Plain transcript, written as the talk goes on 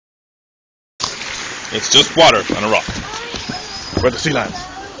It's just water on a rock. Where the sea lions.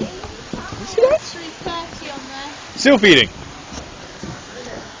 You see that? 330 on there. Still feeding.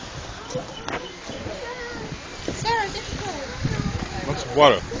 Sarah, difficult. Lots of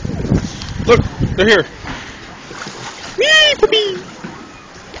water. Look, they're here. Wee, puppy.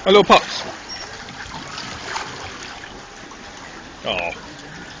 My little pups. Oh.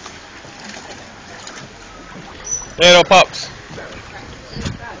 Hey, little pups.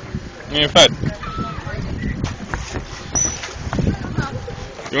 You're fed.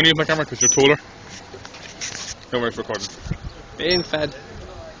 You want to use my camera because you're taller? Don't worry, it's recording. Being fed.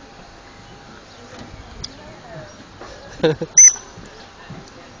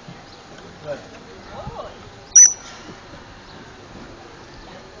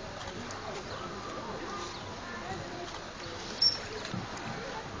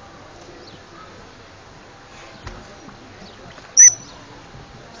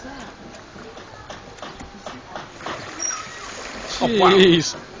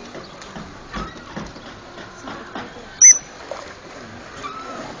 Jeez.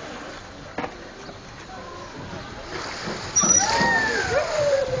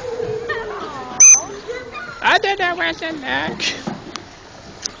 I don't know where's the neck.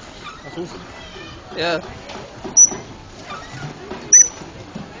 That's awesome. Yeah.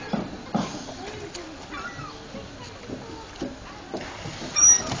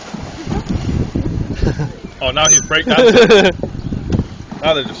 Oh, now he's breakdancing.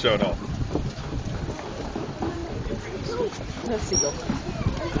 Now they're just showing off. Let's see, go.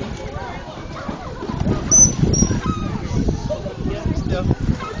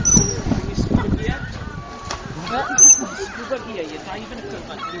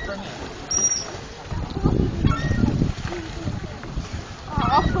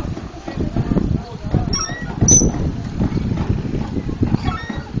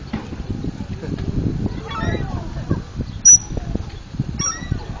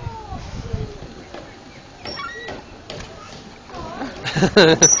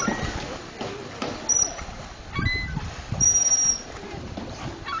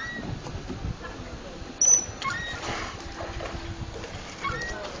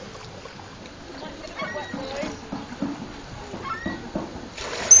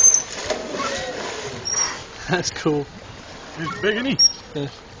 That's cool. He's big, isn't he? Yeah.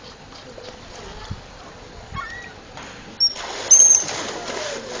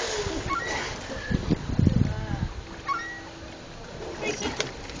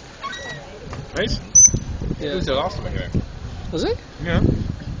 Mason? Yeah. He was the last time anyway. Was it? Yeah.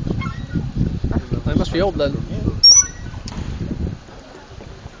 It must be old then.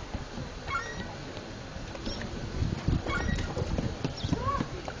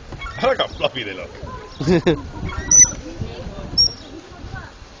 I like how fluffy they look. What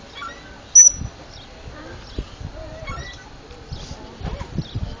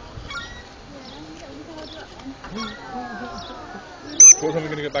time are we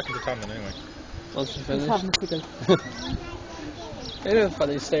going to get back into town then anyway? Once we finish. Have a chicken. You know the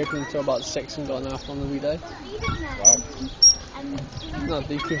they stay open until about 6 and got an hour on the weekday? Wow. No,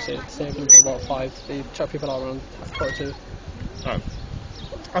 they do stay open until about 5. They chuck people out around 4:02. Oh.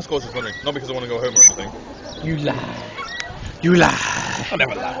 That's what I was just wondering. Not because I want to go home or anything. You lie. You lie. I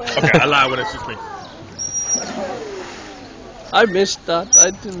never lie. Okay, I lie when it suits me. I missed that.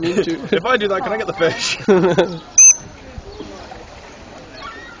 I didn't mean to. If I do that, can I get the fish?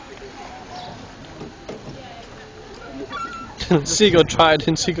 Seagull tried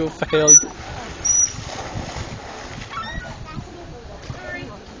and Seagull failed.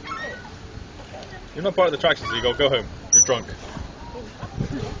 You're not part of the attraction, so you go home. You're drunk.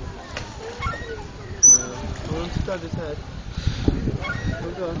 Well, stud his head.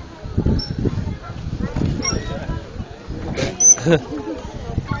 Well done.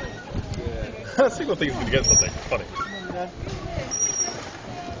 Single thing's going to get something. Funny.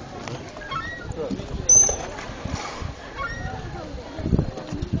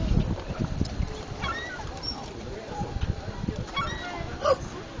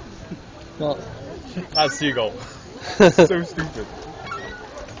 What? That's seagull. So stupid.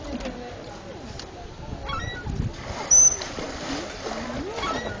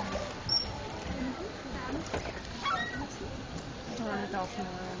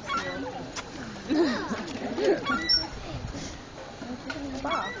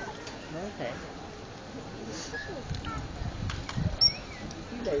 Okay.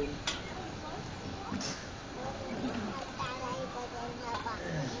 Lady.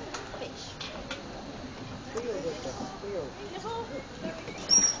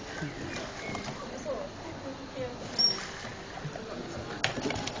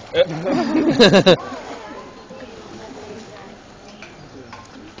 Yeah.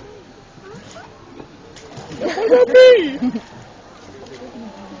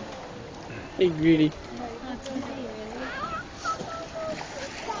 Hey, greedy.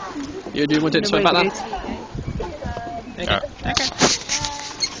 You do want to swipe back that?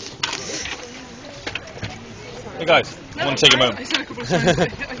 Hey guys, I want to take a moment. I said a couple of times, I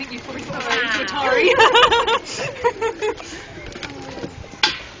think you probably thought I was Atari.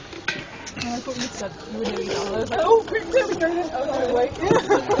 I thought you said you were doing that. I was like, oh, quick, there we go then. Oh, no, wait.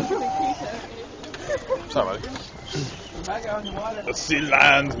 Sorry, buddy. The sea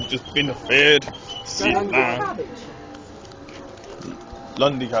land, we've just been fed. Sea land.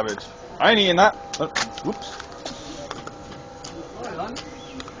 Lundy cabbage. I ain't eating that. Whoops.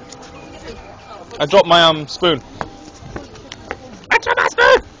 I dropped my spoon. I dropped my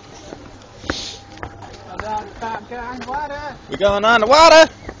spoon! We're going on the water!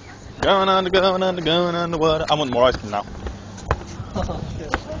 Going on the water. I want more ice cream now.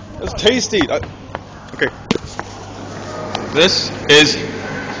 It's tasty. Okay. This is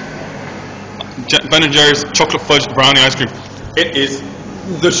Ben & Jerry's chocolate fudge brownie ice cream. It is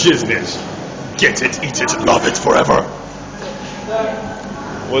the shiznit. Get it, eat it, love it forever.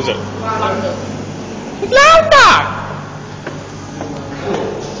 What is it? Louder!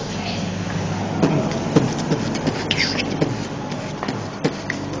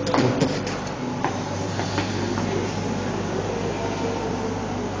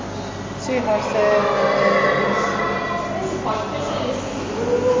 See horses.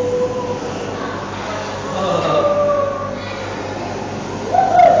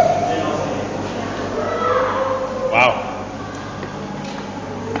 Wow.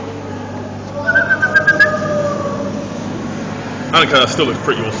 Annika, that still looks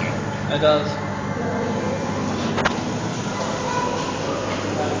pretty awesome. It does.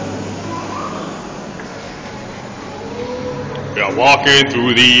 We are walking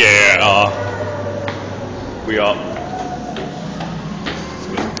through the air. We are.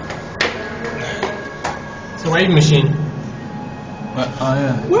 It's a wave machine. Oh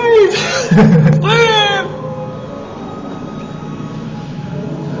yeah. Wave! Wave!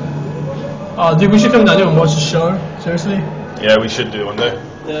 Oh, dude, we should come down here and watch the show. Seriously? Yeah, we should do one day.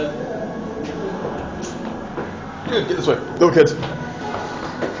 Yeah. Good, get this way. Little kids.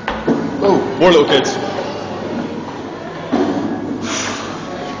 Oh, more little kids.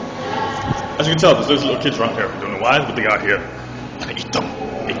 As you can tell, there's those little kids around here. I don't know why, but they are here. And eat them.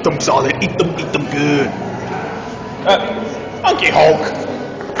 Eat them solid. Eat them good. Monkey Hulk.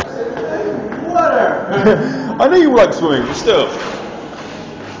 Water. I know you like swimming, but still.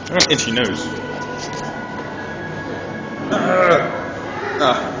 I have an itchy nose.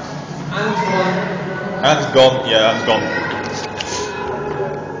 Anne's gone. Yeah, Anne's gone.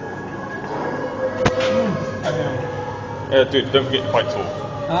 Yeah, dude, don't forget you're quite tall.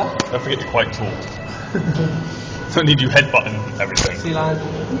 Huh? Don't forget you're quite tall. Don't need you headbutting everything. Sea land.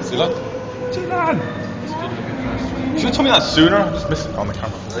 See that? See that? Should have told me that sooner. I just missed it on the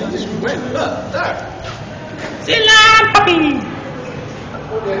camera. Look, there. See that, puppy!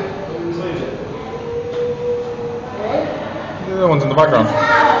 The other one's in the background.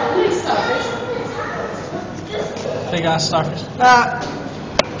 Big ass starfish.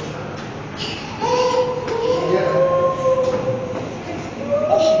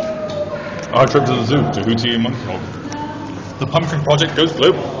 Our trip to the zoo to Hootie and Monkey Hog. The Pumpkin Project goes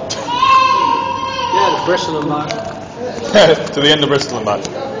global. Yeah, the Bristol and back. To the end of Bristol and back.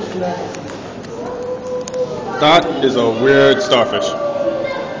 That is a weird starfish.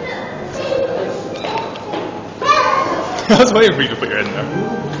 I was waiting for you to put your head in there.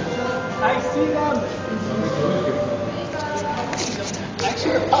 I see them.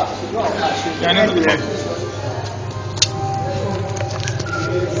 Actually, the pups as well. Yeah, I know the pups.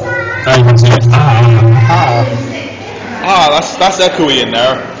 Now you can see it. That's echoey in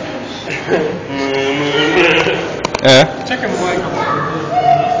there. Yeah. Chicken boy.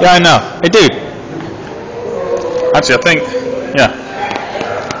 Yeah, I know. Hey, dude. Actually, I think, yeah.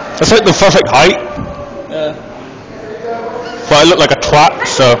 That's like the perfect height. Yeah. But I look like a twat,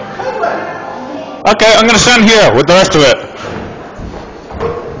 so. Okay, I'm gonna stand here with the rest of it.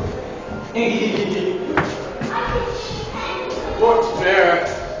 What's there?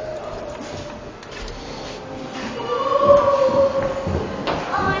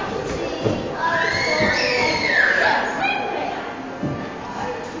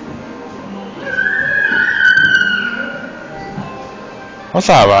 What's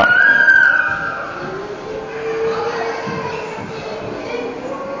that about?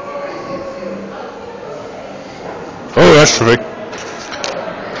 Oh, that's terrific.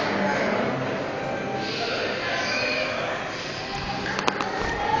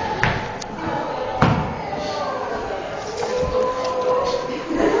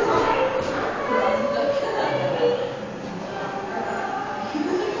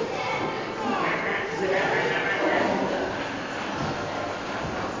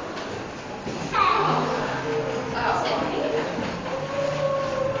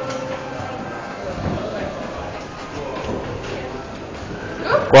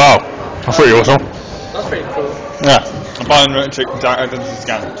 Wow, that's pretty awesome. That's pretty cool. Yeah, a biometric identity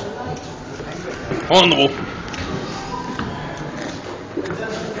scan. On the wall.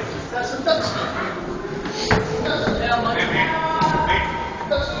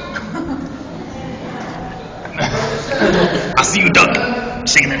 I see you duck,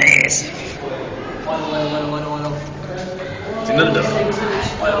 shaking that ass. It's another duck.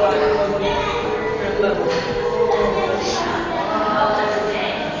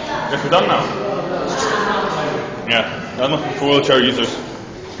 Yes, we're done now. Yeah, done for wheelchair users.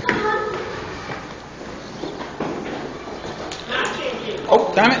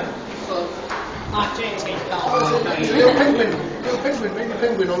 Oh, damn it! Little penguin, baby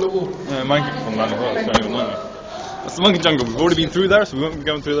penguin on the wall. Yeah, monkey from down the hill. It's not even like me. That's the monkey jungle. We've already been through there, so we won't be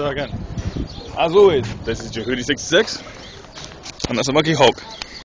going through there again. As always, this is Jehudi66, and that's a monkey Hulk.